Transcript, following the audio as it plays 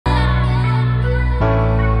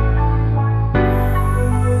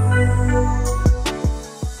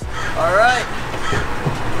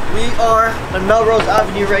We are on Melrose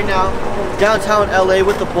Avenue right now, downtown LA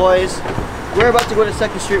with the boys. We're about to go to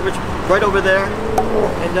 2nd Street, which is right over there.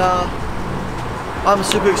 And I'm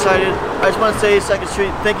super excited. I just want to say 2nd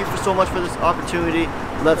Street, thank you so much for this opportunity.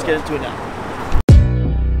 Let's get into it now.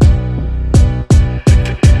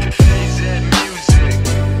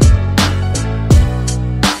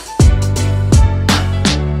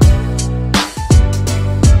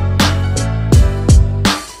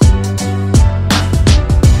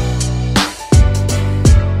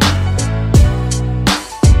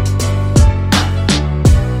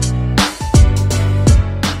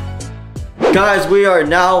 Guys, we are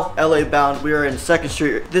now LA bound. We are in 2nd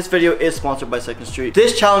Street. This video is sponsored by 2nd Street.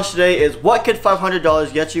 This challenge today is what could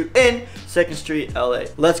 $500 get you in 2nd Street LA?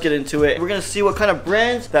 Let's get into it. We're gonna see what kind of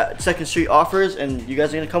brands that 2nd Street offers, and you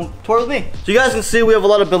guys are gonna come tour with me. So you guys can see we have a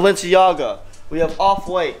lot of Balenciaga. We have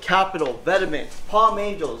Off-White, Capital, Vitamin, Palm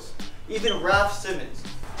Angels, even Raf Simons.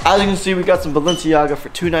 As you can see, we got some Balenciaga for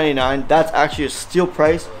 $2.99. That's actually a steal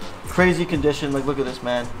price. Crazy condition. Like, look at this,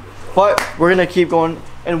 man. But we're gonna keep going.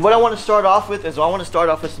 And what I want to start off with is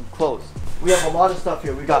with some clothes. We have a lot of stuff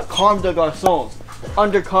here. We got Comme des Garçons,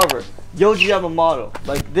 Undercover, Yohji Yamamoto.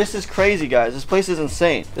 Like, this is crazy, guys. This place is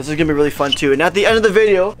insane. This is gonna be really fun too. And at the end of the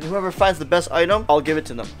video, whoever finds the best item, I'll give it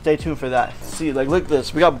to them. Stay tuned for that. See, like, look at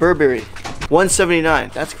this. We got Burberry,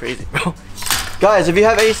 $179. That's crazy, bro. Guys, if you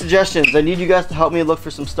have any suggestions, I need you guys to help me look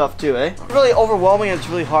for some stuff too, eh? It's really overwhelming and it's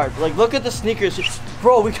really hard. Like, look at the sneakers.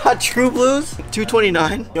 Bro, we got True Blues,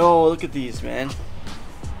 $229. Yo, look at these, man.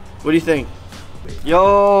 What do you think?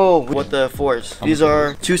 Yo, what the fours? These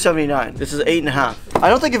are $279. This is 8.5. I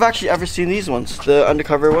don't think I've actually ever seen these ones, the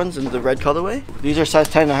Undercover ones in the red colorway. These are size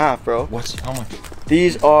 10.5, bro. What's how much?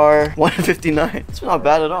 These are $159. It's not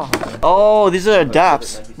bad at all. Oh, these are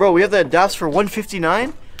Adapts. Bro, we have the Adapts for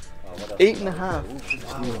 $159?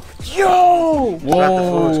 8.5. Yo!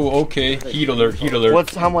 Whoa, okay. Heat alert, heat alert.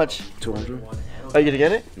 What's how much? 200. Are you gonna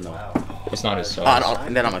get it? No. It's not his size.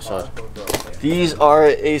 And then on my size. These are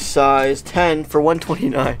a size 10 for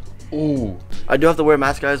 $129. Ooh. I do have to wear a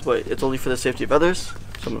mask, guys, but it's only for the safety of others.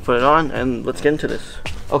 So I'm gonna put it on and let's get into this.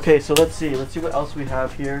 Okay, so let's see what else we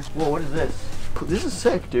have here. Whoa, what is this? This is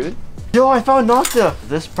sick, dude. Yo, I found Nocta.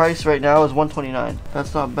 This price right now is $129.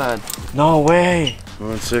 That's not bad. No way.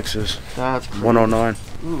 We're in sixes. That's crazy. 109.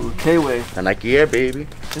 Ooh, K-Way. And like, yeah, baby.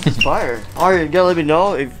 This is fire. Alright, you gotta let me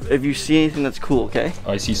know if you see anything that's cool, okay?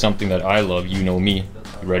 I see something that I love, you know me.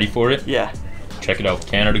 You ready for it? Yeah. Check it out,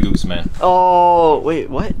 Canada Goose, man. Oh, wait,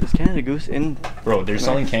 what? Is Canada Goose in? Bro, they're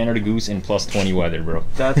selling Canada Goose in plus 20 weather, bro.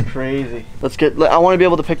 That's crazy. I want to be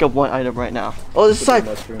able to pick up one item right now. Oh, this is like,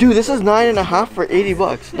 dude, this is 9.5 for 80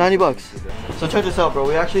 bucks, 90 bucks. So check this out, bro.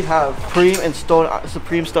 We actually have Supreme and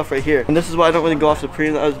Supreme stuff right here. And this is why I don't really go off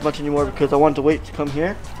Supreme as much anymore, because I wanted to wait to come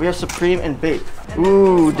here. We have Supreme and Bape.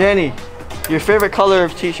 Ooh, Danny, your favorite color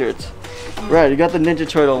of t-shirts. Right, you got the Ninja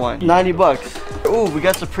Turtle one. 90 bucks. Ooh, we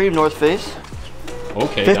got Supreme North Face.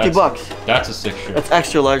 Okay, 50 bucks. That's a sick shirt. That's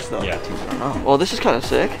extra large though. Yeah, I don't know. Well, this is kind of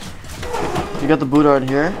sick. You got the boot on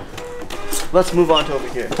here. Let's move on to over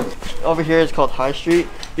here. Over here is called High Street.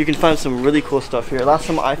 You can find some really cool stuff here. Last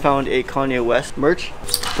time I found a Kanye West merch,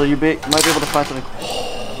 so you might be able to find something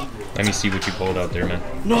cool. Let me see what you pulled out there, man.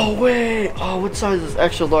 No way! Oh, what size is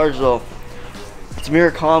extra large though? It's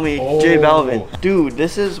Murakami, J Balvin. Dude,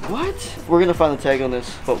 this is what? We're gonna find the tag on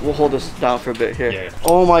this, but we'll hold this down for a bit here. Yeah.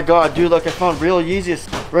 Oh my god, dude, look, I found real Yeezys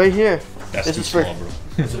right here. That's this too is small,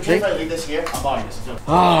 bro. So if I leave this here, I'm buying this.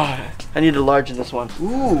 Ah, I need a large in this one.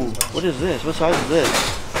 Ooh, what is this? What size is this?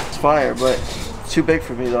 It's fire, but it's too big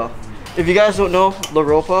for me though. If you guys don't know La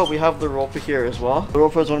Ropa, we have La Ropa here as well. La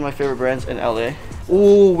Ropa is one of my favorite brands in LA.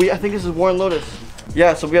 Ooh, I think this is Warren Lotus.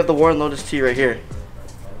 Yeah, so we have the Warren Lotus tee right here.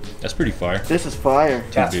 That's pretty fire. This is fire.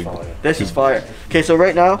 Too big. This is fire. Okay, so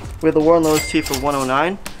right now we have the Warren Lotus tee for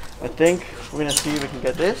 109. I think we're gonna see if we can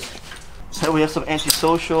get this. So we have some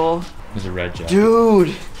Antisocial. There's a red jacket.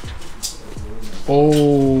 Dude. Oh.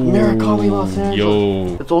 Murakami Los Angeles.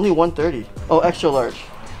 Yo. It's only 130. Oh, extra large.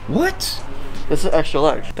 What? This is extra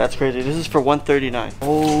large. That's crazy. This is for 139.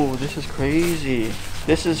 Oh, this is crazy.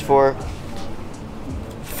 This is for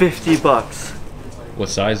 50 bucks. What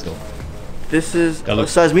size though? This is a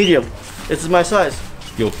size medium. This is my size.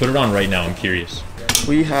 Yo, put it on right now. I'm curious.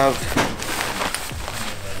 We have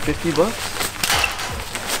 50 bucks.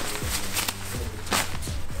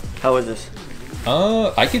 How is this?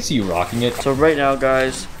 I can see you rocking it. So right now,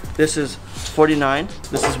 guys, this is 49.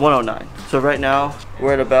 This is 109. So right now,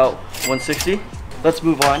 we're at about 160. Let's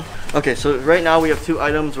move on. Okay, so right now we have two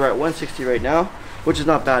items. We're at 160 right now, which is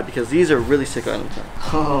not bad because these are really sick items.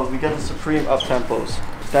 Oh, we got the Supreme up tempos.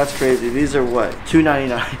 That's crazy. These are what?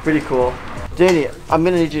 $2.99. Pretty cool. Danny, I'm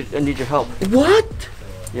gonna need your help. What?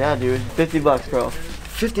 Yeah, dude. 50 bucks, bro.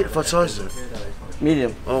 50. What size is it?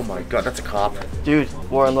 Medium. Oh my god, that's a cop. Dude,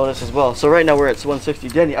 we're on Lotus as well. So right now we're at 160.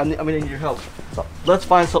 Danny, I'm gonna need your help. So let's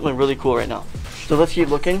find something really cool right now. So let's keep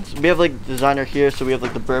looking. So we have like designer here, so we have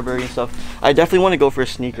like the Burberry and stuff. I definitely want to go for a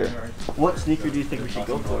sneaker. What sneaker do you think we should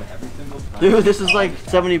go for? Dude, this is like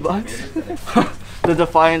 70 bucks. The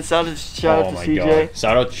Defiant sound. Shout out to CJ. God.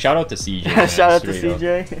 Shout out to CJ. Yeah, shout out to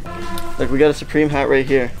CJ. Like we got a Supreme hat right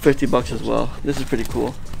here. 50 bucks as well. This is pretty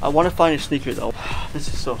cool. I want to find a sneaker though. This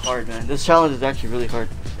is so hard, man. This challenge is actually really hard.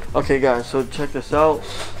 Okay guys, so check this out.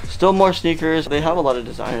 Still more sneakers. They have a lot of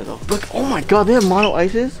designer though. Look, oh my god, they have mono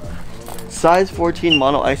ices. Size 14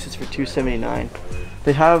 mono ices for $279.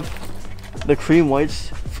 They have the cream whites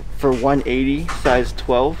for $180, size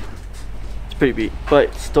 12. It's pretty beat,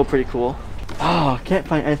 but still pretty cool. Oh, can't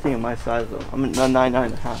find anything in my size though. I'm at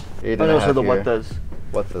 9.5. 8.5. I know, so the what does.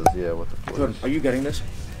 What does? Yeah, what the fuck? Are you getting this?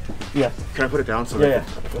 Yeah. Can I put it down so Yeah.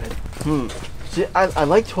 Go ahead. See, I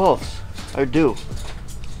like 12s. I do.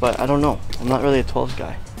 But I don't know. I'm not really a 12s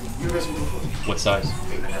guy. What size?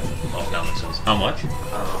 Oh, that makes sense. How much?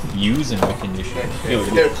 Used and what condition?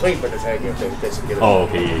 They're clean, but they're tagging if they get it. Oh,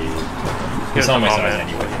 okay, yeah. It's not my size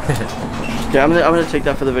anyway. Yeah, I'm gonna take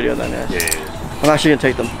that for the video then, Yeah. I'm actually gonna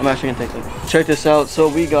take them. Check this out. So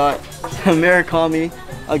we got Murakami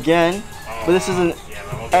again, but this is an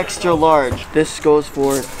extra large. This goes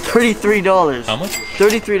for $33. How much?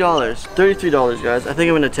 $33. $33, guys. I think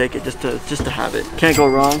I'm gonna take it just to have it. Can't go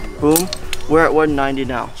wrong. Boom. We're at 190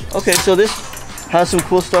 now. Okay, so this has some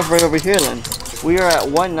cool stuff right over here then. We are at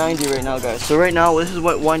 190 right now, guys. So right now, this is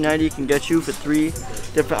what 190 can get you for 3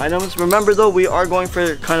 different items. Remember though, we are going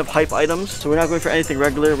for kind of hype items. So we're not going for anything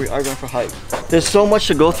regular, we are going for hype. There's so much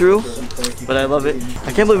to go through, but I love it.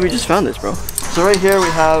 I can't believe we just found this, bro. So right here we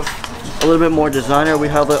have a little bit more designer. We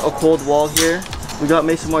have a cold wall here. We got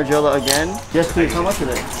Mason Margiela again. Yes, please, how much are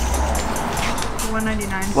they?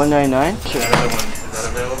 $199. $199? Sure.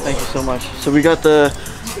 Thank you so much. So we got the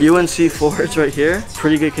UNC 4s right here.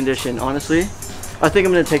 Pretty good condition, honestly. I think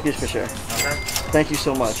I'm gonna take these for sure. Okay. Thank you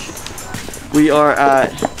so much. We are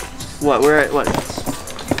at what? We're at what?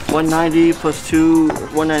 190 plus 2,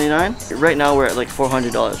 199. Right now we're at like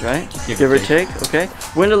 $400, right? Give or take. Okay.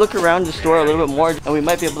 We're gonna look around the store a little bit more, and we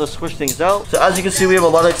might be able to switch things out. So as you can see, we have a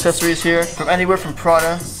lot of accessories here, from anywhere from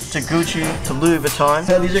Prada to Gucci to Louis Vuitton.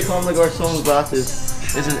 Yeah, these are Comme des Garçons glasses.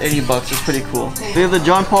 This is 80 bucks. It's pretty cool. We have the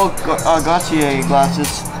Jean Paul Gaultier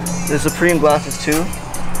glasses. The Supreme glasses too.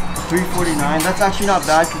 $349. That's actually not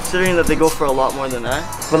bad considering that they go for a lot more than that.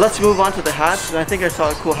 But let's move on to the hats, and I think I saw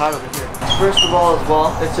a cool hat over here. First of all as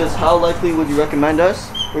well, it says how likely would you recommend us?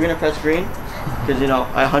 We're gonna press green because you know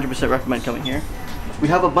I 100% recommend coming here. We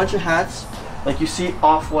have a bunch of hats, like you see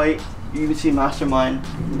Off-White, you even see Mastermind.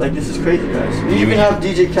 Like this is crazy, guys. We even have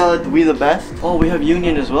DJ Khaled, We the Best. Oh, we have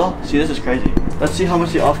Union as well. See, this is crazy. Let's see how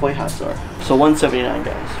much the Off-White hats are. So $179,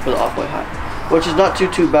 guys, for the Off-White hat, which is not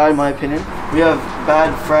too bad in my opinion. We have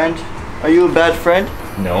Bad Friend. Are you a bad friend?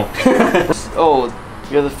 No. Oh,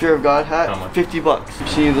 you have the Fear of God hat. How much? 50 bucks. You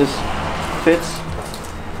see if this fits?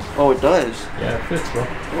 Oh, it does. Yeah, it fits, bro.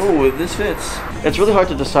 Oh, this fits. It's really hard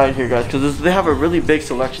to decide here, guys, because they have a really big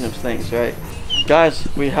selection of things, right? Guys,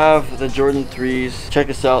 we have the Jordan 3s. Check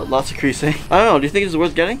this out, lots of creasing. I don't know, do you think it's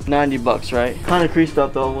worth getting? 90 bucks, right? Kind of creased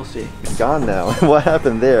up though, we'll see. It's gone now. What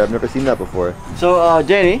happened there? I've never seen that before. So,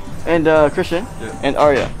 Danny and Christian and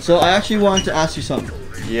Arya. So I actually wanted to ask you something.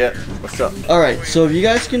 Yeah, what's up? Alright, so if you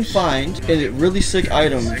guys can find a really sick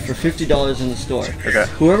item for $50 in the store, okay,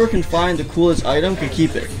 whoever can find the coolest item can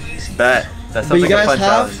keep it. Bet. That's but you something guys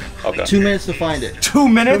have Okay. 2 minutes to find it. 2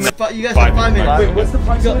 minutes? You guys have 5 minutes. Wait, what's the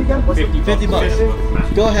price again? 50 bucks.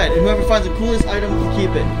 Go ahead, and whoever finds the coolest item can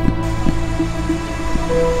keep it.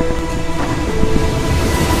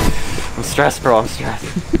 I'm stressed, bro. I'm stressed.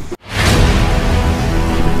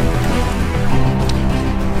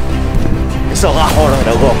 It's a lot harder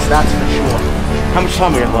than it looks, that's for sure. How much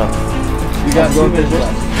time we have left? You got 2 minutes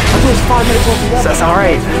left. I thought it was 5 minutes altogether. That's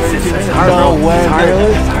alright. It's hard, bro. No way, it's hard.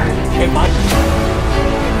 really? It's hard.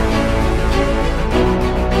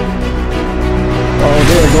 Oh,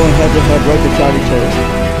 they are going head to head right beside each other.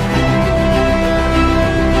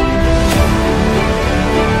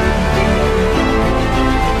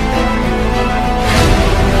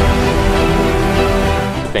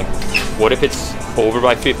 Think. What if it's over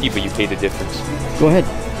by 50, but you pay the difference? Go ahead.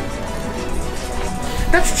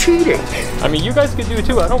 That's cheating. I mean, you guys could do it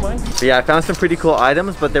too. I don't mind. But yeah, I found some pretty cool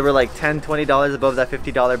items, but they were like $10, $20 above that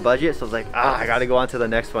 $50 budget. So I was like, I gotta go on to the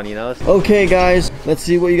next one, you know? Okay, guys, let's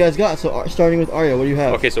see what you guys got. So starting with Arya, what do you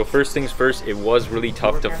have? Okay, so first things first, it was really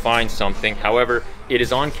tough to find something. However, it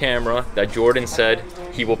is on camera that Jordan said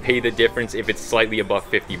he will pay the difference if it's slightly above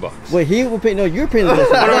 50 bucks. Wait, he will pay? No, you're paying the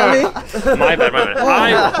difference. My bad, my bad.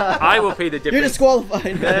 I will pay the difference. You're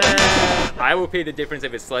disqualified. I will pay the difference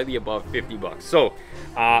if it's slightly above 50 bucks. So,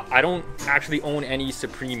 I don't actually own any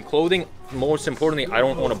Supreme clothing. Most importantly, I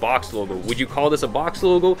don't own a box logo. Would you call this a box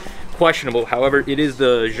logo? Questionable. However, it is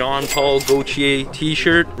the Jean-Paul Gaultier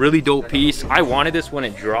t-shirt. Really dope piece. I wanted this when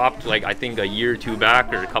it dropped, like I think a year or two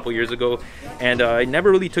back or a couple years ago, and I never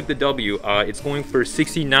really took the W. It's going for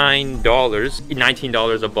 $69,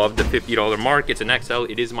 $19 above the $50 mark. It's an XL.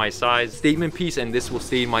 It is my size. Statement piece, and this will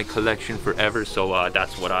stay in my collection forever. So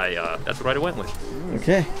that's what I went with.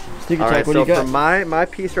 Okay. All right, so for my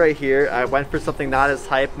piece right here, I went for something not as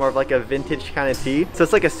hype, more of like a vintage kind of tee. So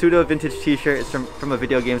it's like a pseudo vintage t-shirt. It's from a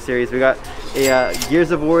video game series. We got a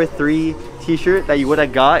Gears of War 3 t-shirt that you would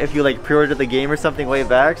have got if you like pre-ordered the game or something way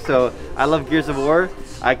back. So I love Gears of War.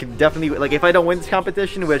 I could definitely, like, if I don't win this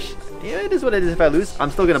competition, which yeah, it is what it is if I lose, I'm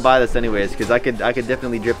still gonna buy this anyways because I could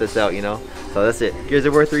definitely drip this out, you know. So that's it. Gears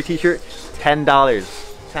of War 3 t-shirt, $10.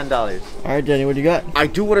 $10. All right, Jenny, what do you got? I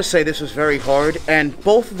do want to say this was very hard, and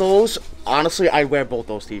both of those, honestly, I'd wear both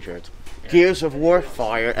those t-shirts. Gears of War,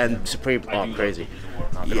 fire, and Supreme, crazy.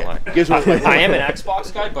 Not gonna lie. Gears of War, I am an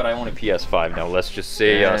Xbox guy, but I own a PS5 now. Let's just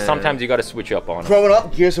say sometimes you got to switch up on it. Growing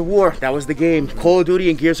up, Gears of War, that was the game. Call of Duty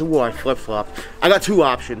and Gears of War, I flip-flopped. I got two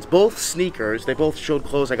options, both sneakers. They both showed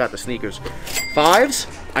clothes. I got the sneakers. Fives,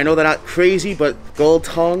 I know they're not crazy, but gold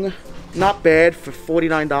tongue, not bad for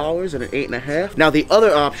 $49 and an 8.5. Now the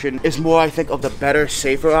other option is more, I think, of the better,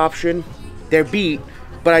 safer option. They're beat,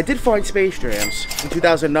 but I did find Space Jams in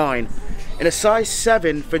 2009 in a size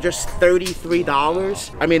 7 for just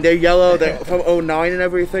 $33. I mean, they're yellow, they're from 09 and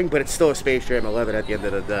everything, but it's still a Space Jam 11 at the end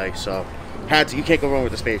of the day. So had to, you can't go wrong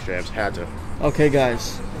with the Space Jams. Had to. Okay,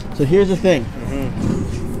 guys. So here's the thing.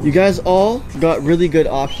 You guys all got really good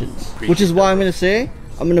options, which is why I'm gonna say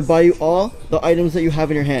I'm gonna buy you all the items that you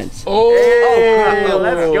have in your hands. Oh,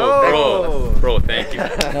 let's go, bro! Thank you,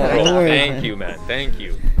 bro. Thank you, man. Thank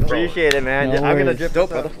you. Appreciate it, man. No I'm gonna worries. drip Dope,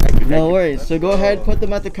 this brother. up. Thank you. No worries. So go ahead, put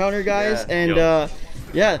them at the counter, guys, and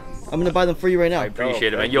yeah, I'm gonna buy them for you right now. I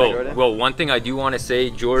appreciate it, man. Yo, well, one thing I do want to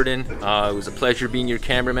say, Jordan, it was a pleasure being your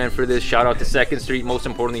cameraman for this. Shout out to 2nd Street. Most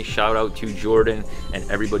importantly, shout out to Jordan and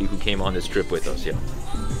everybody who came on this trip with us. Yeah.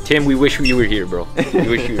 Tim, we wish you were here, bro. We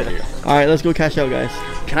wish you were here. All right, let's go cash out, guys.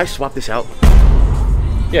 Can I swap this out?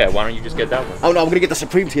 Yeah, why don't you just get that one? Oh no, I'm gonna get the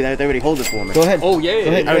Supreme tee. They already hold it for me. Go ahead. Oh yeah,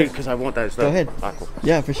 Go ahead. I mean, because I want that as well. Go ahead. Alright, cool.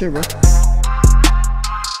 Yeah, for sure, bro.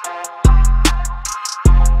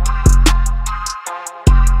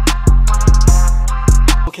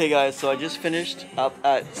 Okay, guys, so I just finished up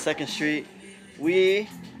at 2nd Street. We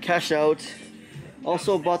cashed out.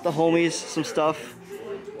 Also bought the homies some stuff.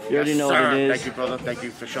 You already know what it is. Thank you, brother. Thank you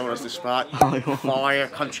for showing us the spot. Oh, you're welcome. Fire.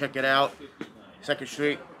 Come check it out. 2nd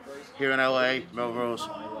Street here in LA, Melrose.